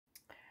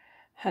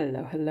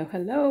Hello, hello,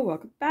 hello.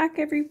 Welcome back,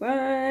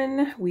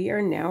 everyone. We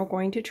are now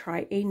going to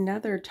try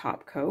another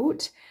top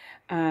coat.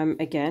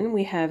 Again,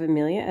 we have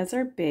Amelia as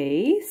our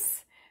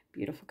base.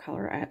 Beautiful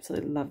color. I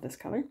absolutely love this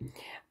color.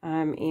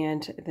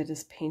 And that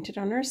is painted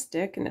on our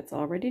stick and it's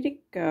all ready to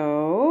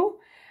go.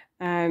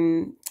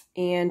 And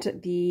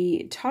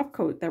the top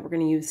coat that we're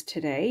going to use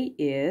today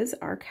is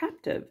our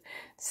Captive.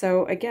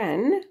 So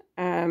again,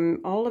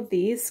 all of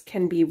these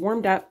can be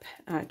warmed up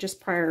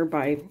just prior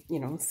by,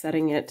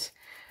 setting it,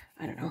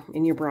 I don't know,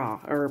 in your bra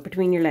or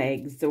between your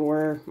legs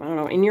or, I don't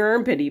know, in your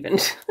armpit even,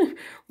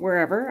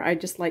 wherever. I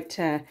just like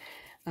to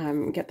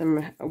get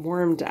them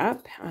warmed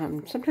up.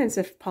 Sometimes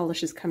if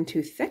polishes come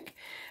too thick,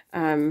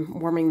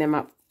 warming them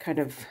up kind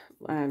of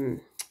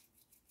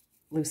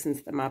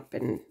loosens them up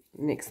and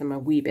makes them a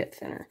wee bit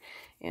thinner.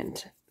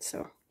 And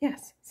so,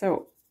 yes.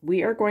 So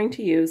we are going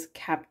to use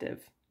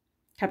Captivate.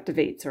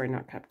 Sorry,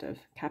 not Captive.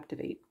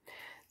 Captivate.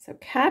 So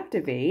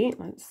Captivate,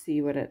 let's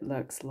see what it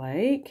looks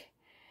like.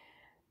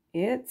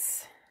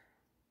 It's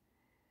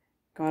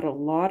got a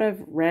lot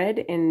of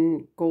red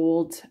and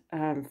gold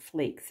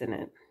flakes in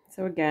it.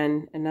 So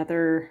again,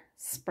 another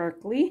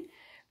sparkly,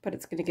 but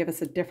it's going to give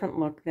us a different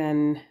look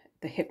than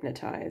the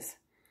Hypnotize.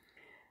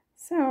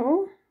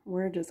 So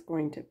we're just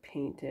going to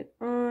paint it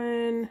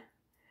on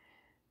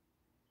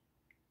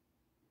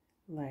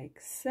like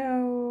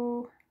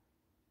so.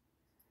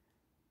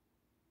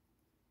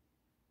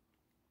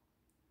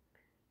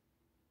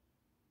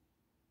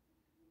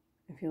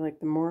 I feel like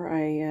the more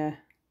I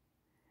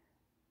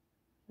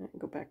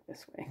go back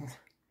this way.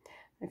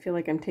 I feel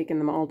like I'm taking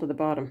them all to the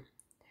bottom.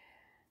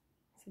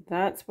 So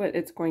that's what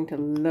it's going to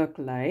look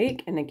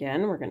like. And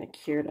again, we're going to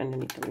cure it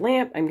underneath the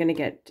lamp. I'm going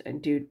to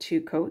do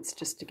 2 coats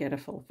just to get a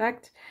full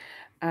effect.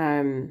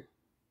 And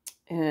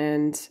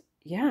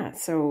yeah,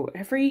 so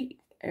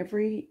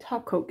every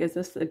top coat gives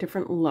us a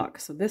different look.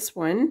 So this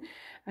one,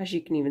 as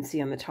you can even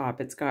see on the top,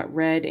 it's got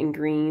red and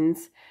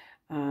greens.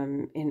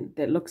 And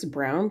that looks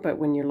brown, but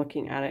when you're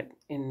looking at it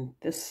in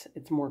this,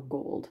 it's more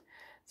gold.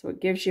 So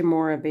it gives you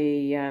more of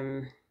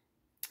a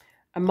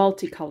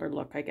multicolor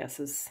look, I guess.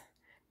 Is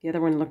the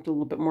other one looked a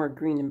little bit more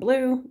green and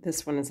blue.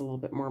 This one is a little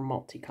bit more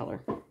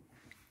multicolor.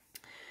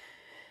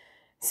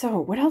 So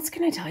what else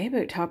can I tell you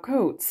about top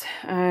coats?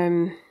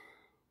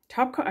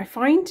 Top coat, I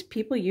find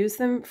people use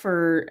them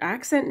for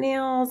accent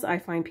nails. I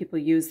find people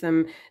use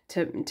them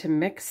to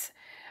mix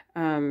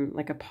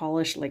like a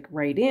polish like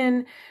right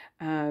in,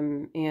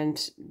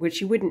 and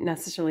which you wouldn't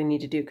necessarily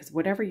need to do because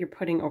whatever you're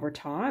putting over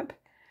top,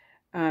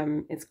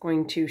 it's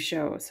going to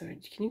show. So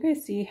can you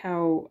guys see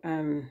how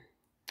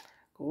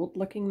gold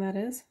looking that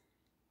is?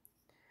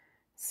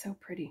 So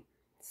pretty,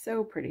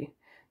 so pretty.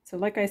 So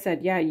like I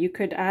said, yeah, you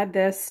could add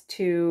this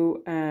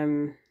to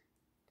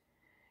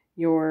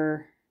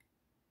your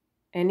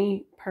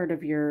any part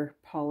of your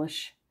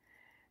polish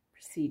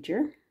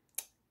procedure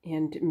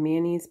and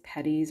manis,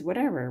 petties,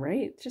 whatever,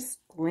 right? Just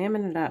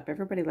glamming it up.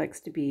 Everybody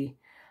likes to be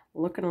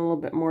looking a little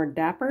bit more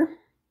dapper,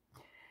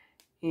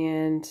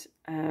 and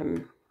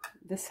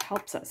this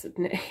helps us,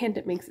 and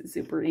it makes it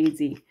super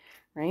easy,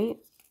 right?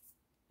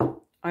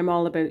 I'm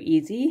all about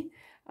easy.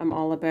 I'm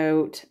all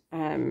about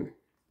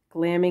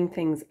glamming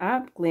things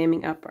up,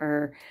 glamming up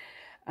our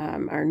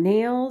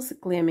nails,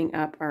 glamming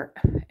up our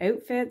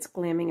outfits,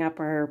 glamming up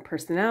our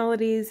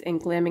personalities,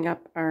 and glamming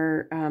up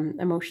our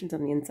emotions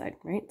on the inside,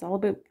 right? It's all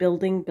about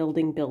building,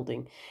 building,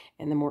 building.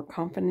 And the more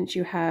confidence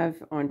you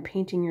have on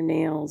painting your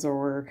nails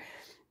or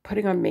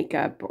putting on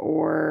makeup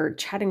or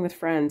chatting with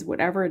friends,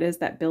 whatever it is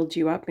that builds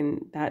you up,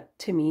 and that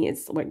to me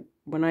is what,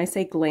 when I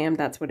say glam,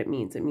 that's what it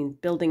means. It means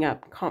building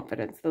up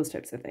confidence, those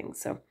types of things.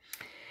 So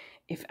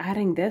if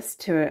adding this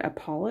to a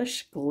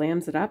polish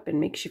glams it up and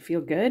makes you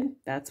feel good,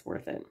 that's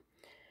worth it.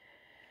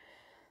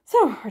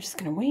 So we're just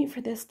going to wait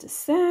for this to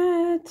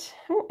set.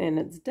 Oh, and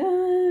it's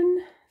done.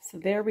 So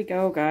there we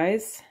go,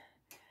 guys.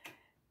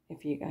 I'm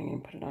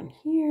going to put it on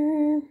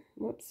here.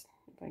 Whoops,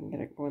 if I can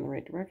get it going the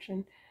right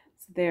direction.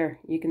 So there,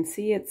 you can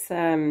see it's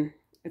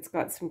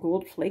got some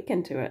gold flake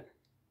into it.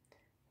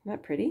 Isn't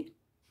that pretty?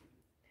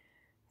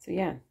 So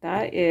yeah,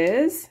 that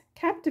is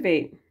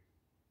Captivate.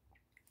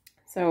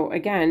 So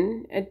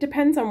again, it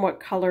depends on what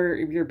color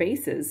your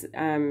base is,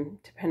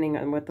 depending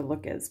on what the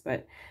look is,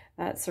 but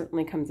that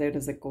certainly comes out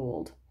as a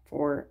gold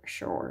for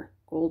sure.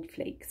 Gold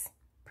flakes.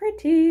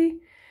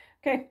 Pretty.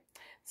 Okay,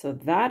 so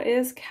that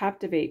is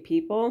Captivate,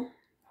 people.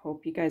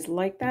 Hope you guys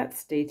like that.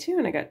 Stay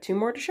tuned. I got 2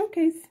 more to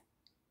showcase.